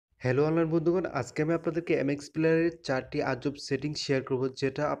Hello online বন্ধুগণ, আজকে আমি আপনাদেরকে এমএক্স প্লেয়ারের 4টি আজব সেটিংস শেয়ার করব,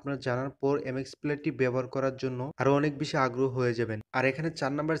 যেটা আপনার জানার পর এমএক্স প্লেয়ারটি ব্যবহার করার জন্য আরো অনেক বেশি আগ্রহ হয়ে যাবেন। আর এখানে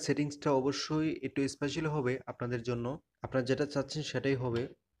 4 নাম্বার সেটিংসটা অবশ্যই একটু স্পেশাল হবে আপনাদের জন্য। আপনারা যেটা চাচ্ছেন সেটাই হবে।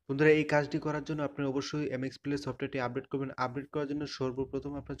 বন্ধুরা, এই কাজটি করার জন্য আপনি অবশ্যই এমএক্স প্লেয়ার সফটওয়্যারটি আপডেট করবেন। আপডেট করার জন্য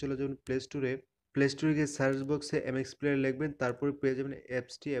সর্বপ্রথম আপনারা চলে যাবেন প্লে স্টোরে। প্লে স্টোরে গিয়ে সার্চ বক্সে এমএক্স প্লেয়ার লিখবেন, তারপরে পেয়ে যাবেন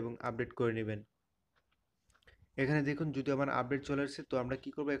অ্যাপসটি এবং আপডেট করে নেবেন। এখানে দেখুন, যদি আমার আপডেট চলে আসছে, তো আমরা কি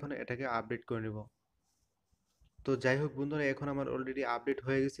করব, এখন এটাকে আপডেট করে নেব। তো যাই হোক বন্ধুরা, এখন আমার অলরেডি আপডেট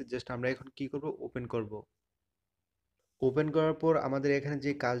হয়ে গেছে। জাস্ট আমরা এখন কি করব, ওপেন করব। ওপেন করার পর আমাদের এখানে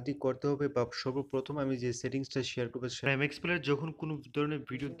যে কাজটি করতে হবে, বা সর্বপ্রথম আমি যে সেটিংসটা শেয়ার করবো, এমএক্স প্লেয়ার যখন কোনো ধরনের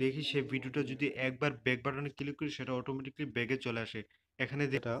ভিডিও দেখি, সেই ভিডিওটা যদি একবার ব্যাক বাটনে ক্লিক করি, সেটা অটোমেটিকলি ব্যাগে চলে আসে। এখানে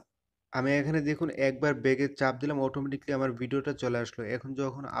যেটা আমি এখানে দেখুন, একবার ব্যাগে চাপ দিলাম, অটোমেটিকলি আমার ভিডিওটা চলে আসলো। এখন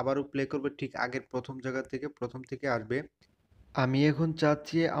যখন আবারও প্লে করবো, ঠিক আগের প্রথম জায়গা থেকে প্রথম থেকে আসবে। আমি এখন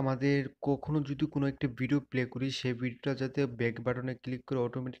চাচ্ছি আমাদের কখনো যদি কোনো একটা ভিডিও প্লে করি, সেই ভিডিওটা যাতে ব্যাক বাটনে ক্লিক করে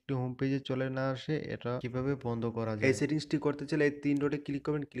অটোমেটিকলি হোম পেজে চলে না আসে, এটা কিভাবে বন্ধ করা যায়। এই সেটিংসটি করতে চাইলে এই 3 ডটে ক্লিক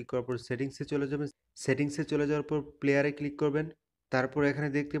করবেন, ক্লিক করার পর সেটিংসে চলে যাবেন। সেটিংসে চলে যাওয়ার পর প্লেয়ারে ক্লিক করবেন। তারপর এখানে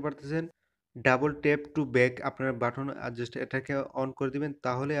দেখতে পারতেছেন ডাবল ট্যাপ টু ব্যাক, আপনার বাটন জাস্ট এটাকে অন করে দিবেন।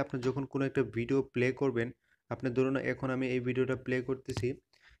 তাহলে আপনি যখন কোনো একটা ভিডিও প্লে করবেন, আপনি ধরুন এখন আমি এই ভিডিওটা প্লে করতেছি।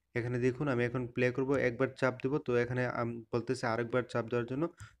 এখানে দেখুন, আমি এখন প্লে করব, একবার চাপ দেব, তো এখানে বলতেছে আরেকবার চাপ দেওয়ার জন্য।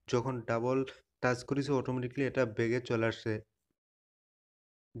 যখন ডাবল টাচ করেছি, অটোমেটিকলি এটা ব্যাগে চলে আসছে।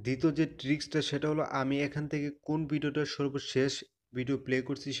 দ্বিতীয় যে ট্রিক্সটা, সেটা হলো আমি এখান থেকে কোন ভিডিওটা সর্বশেষ ভিডিও প্লে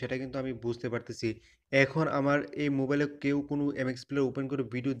করছি সেটা কিন্তু আমি বুঝতে পারতেছি। এখন আমার এই মোবাইলে কেউ কোনো এমএক্স প্লেয়ার ওপেন করে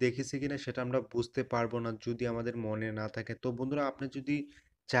ভিডিও দেখেছে কিনা সেটা আমরা বুঝতে পারবো না, যদি আমাদের মনে না থাকে। তো বন্ধুরা, আপনি যদি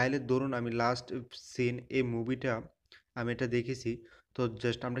চাইলে, ধরুন আমি লাস্ট সিন এই মুভিটা আমি এটা দেখেছি। তো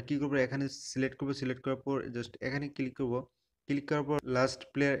জাস্ট আমরা কি করবো, এখানে সিলেক্ট করবো, সিলেক্ট করার পর জাস্ট এখানে ক্লিক করব। ক্লিক করার পর লাস্ট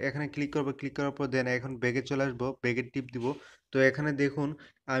প্লেয়ার এখানে ক্লিক করবো, ক্লিক করার পর দেন এখন ব্যাগে চলে আসবো, ব্যাগের টিপ দিব। তো এখানে দেখুন,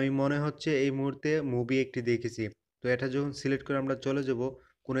 আমি মনে হচ্ছে এই মুহূর্তে মুভি একটি দেখেছি। তো এটা যখন সিলেক্ট করে আমরা চলে যাব,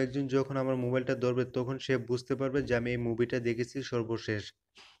 কোনো একজন যখন আমার মোবাইলটা ধরবে, তখন সে বুঝতে পারবে যে আমি এই মুভিটা দেখেছি সর্বশেষ।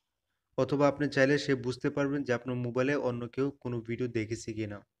 অথবা আপনি চাইলে সে বুঝতে পারবেন যে আপনার মোবাইলে অন্য কেউ কোনো ভিডিও দেখেছে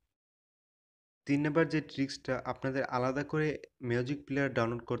কিনা। ৩ নাম্বার যে ট্রিক্সটা, আপনাদের আলাদা করে মিউজিক প্লেয়ার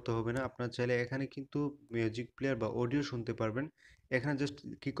ডাউনলোড করতে হবে না। আপনারা চাইলে এখানে কিন্তু মিউজিক প্লেয়ার বা অডিও শুনতে পারবেন। এখানে জাস্ট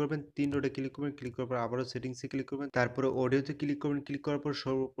কি করবেন, ৩ ডটে ক্লিক করবেন, ক্লিক করার পর আবারও সেটিংসে ক্লিক করবেন, তারপরে অডিওতে ক্লিক করবেন। ক্লিক করার পর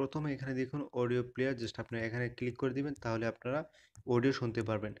সর্বপ্রথম এখানে দেখুন অডিও প্লেয়ার, জাস্ট আপনি এখানে ক্লিক করে দিবেন, তাহলে আপনারা অডিও শুনতে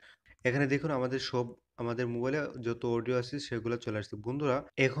পারবেন। এখানে দেখুন আমাদের মোবাইলে যত অডিও আছে সেগুলো চলে আসছে। বন্ধুরা,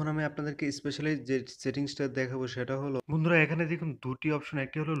 এখন আমি আপনাদেরকে স্পেশালি যে সেটিংসটা দেখাবো, সেটা হলো, বন্ধুরা এখানে দেখুন ২ টি অপশন,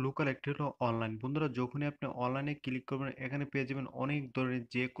 একটি হলো লোকাল, একটি হলো অনলাইন। বন্ধুরা, যখনই আপনি অনলাইনে ক্লিক করবেন, এখানে পেয়ে যাবেন অনেক ধরনের,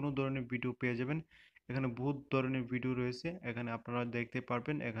 যেকোনো ধরনের ভিডিও পেয়ে যাবেন। এখানে বহুত ধরনের ভিডিও রয়েছে, এখানে আপনারা দেখতে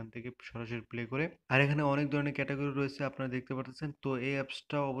পারবেন এখান থেকে সরাসরি প্লে করে। আর এখানে অনেক ধরনের ক্যাটাগরি রয়েছে, আপনারা দেখতে পাচ্ছেন। তো এই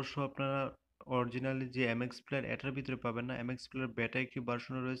অ্যাপসটা অবশ্য আপনারা অরিজিনালি যে এমএক্স প্লেয়ার, এটার ভিতরে পাবেন না। এমএক্স প্লেয়ার বেটা একটি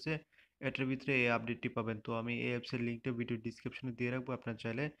ভার্সন রয়েছে, এটার ভিতরে এই আপডেটটি পাবেন। তো আমি এই অ্যাপসের লিঙ্কটা ভিডিও ডিসক্রিপশনে দিয়ে রাখবো, আপনার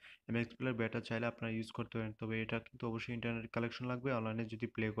চাইলে এমএক্স প্লেয়ার বেটা চাইলে আপনারা ইউজ করতে পারেন। তবে এটা কিন্তু অবশ্যই ইন্টারনেট কালেকশন লাগবে অনলাইনে যদি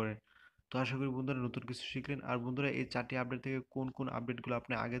প্লে করেন। তো আশা করি বন্ধুরা নতুন কিছু শিখলেন। আর বন্ধুরা, এই 4টি আপডেট থেকে কোন কোন আপডেটগুলো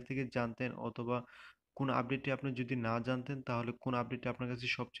আপনি আগে থেকে জানতেন, অথবা কোন আপডেটটি আপনি যদি না জানতেন, তাহলে কোন আপডেটটি আপনার কাছে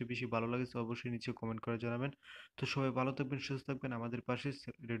সবচেয়ে বেশি ভালো লাগেছে, অবশ্যই নিচে কমেন্ট করে জানাবেন। তো সবাই ভালো থাকবেন, সুস্থ থাকবেন। আমাদের পাশে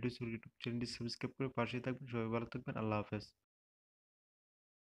রেডিও ইউটিউব চ্যানেলটি সাবস্ক্রাইব করে পাশেই থাকবেন। সবাই ভালো থাকবেন। আল্লাহ হাফেজ।